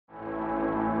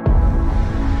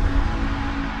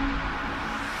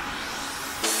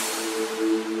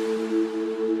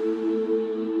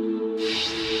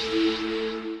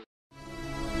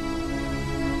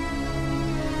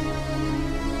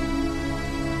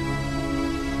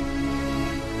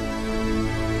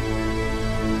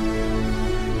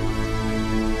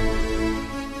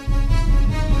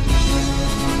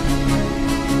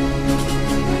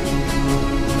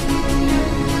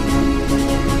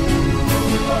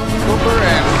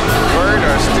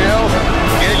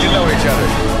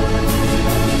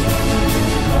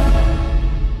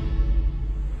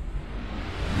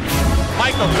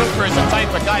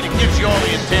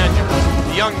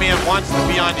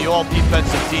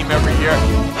defensive team every year.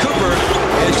 Cooper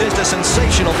is just a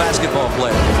sensational basketball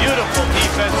player. Beautiful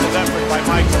defensive effort by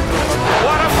Michael Cooper.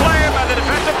 What a player by the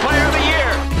Defensive Player of the Year.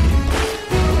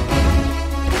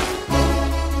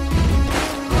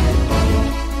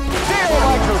 Steal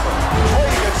by Cooper. Well,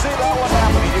 you can see that one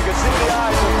happening. You can see the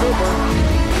eyes of Cooper.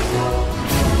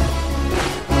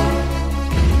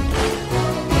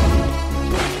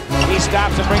 He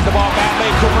stops and brings the ball badly.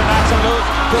 Cooper knocks him loose.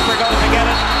 Cooper goes to get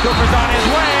it. Cooper's on his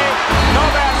way. No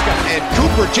basket. And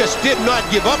Cooper just did not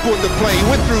give up on the play. He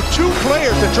went through two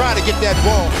players to try to get that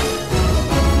ball.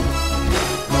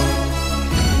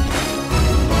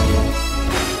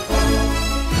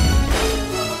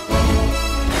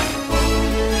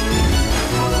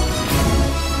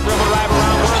 Dribble right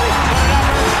around Worthy.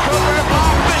 Cooper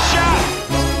blocked the shot.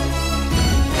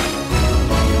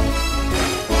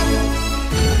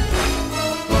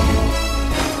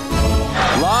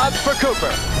 Lob for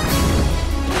Cooper.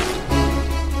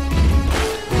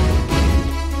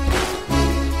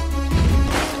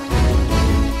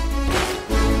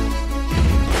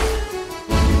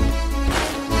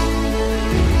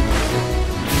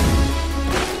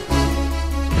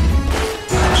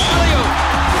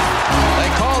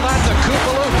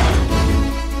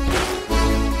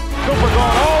 Cooper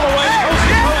going all the way coast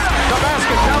to coast. The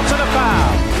basket counts and a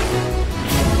foul.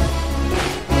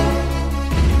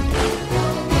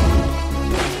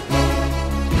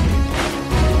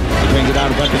 He brings it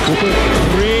out back to Cooper.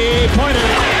 Three-pointer.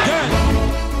 Good.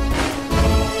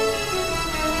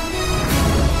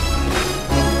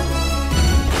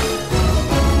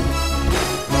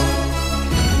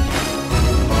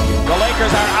 The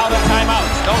Lakers are out of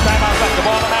timeouts. No timeouts left. The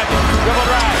ball to Magic. Dribble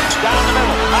drive. Down the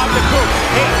middle. Out to Coop.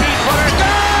 18-footer.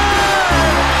 Good!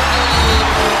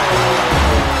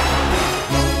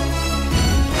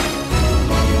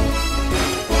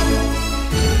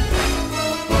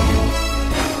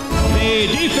 The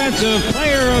Defensive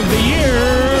Player of the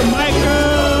Year, Micah